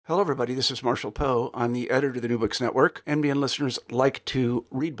Hello, everybody. This is Marshall Poe. I'm the editor of the New Books Network. NBN listeners like to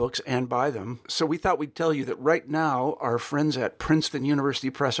read books and buy them. So we thought we'd tell you that right now, our friends at Princeton University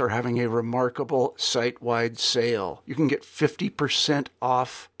Press are having a remarkable site-wide sale. You can get 50%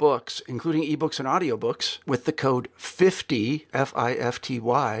 off books, including ebooks and audiobooks, with the code 50,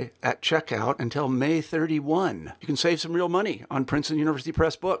 F-I-F-T-Y, at checkout until May 31. You can save some real money on Princeton University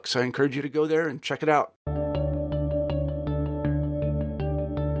Press books. I encourage you to go there and check it out.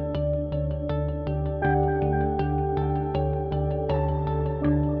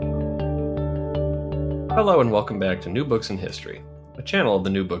 Hello and welcome back to New Books in History, a channel of the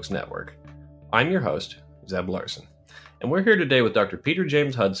New Books Network. I'm your host, Zeb Larson, and we're here today with Dr. Peter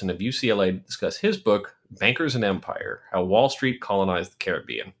James Hudson of UCLA to discuss his book, Bankers and Empire: How Wall Street Colonized the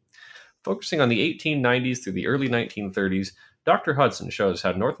Caribbean. Focusing on the 1890s through the early 1930s, Dr. Hudson shows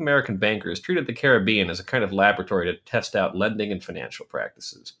how North American bankers treated the Caribbean as a kind of laboratory to test out lending and financial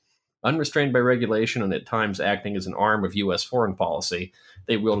practices. Unrestrained by regulation and at times acting as an arm of U.S. foreign policy,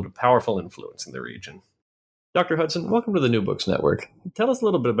 they wielded a powerful influence in the region. Dr. Hudson, welcome to the New Books Network. Tell us a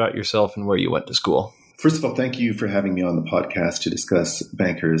little bit about yourself and where you went to school. First of all, thank you for having me on the podcast to discuss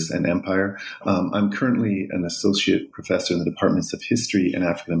Bankers and Empire. I'm currently an associate professor in the Departments of History and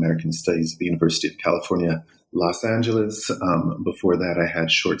African American Studies at the University of California, Los Angeles. Before that, I had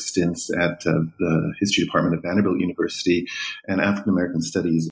short stints at the History Department at Vanderbilt University and African American Studies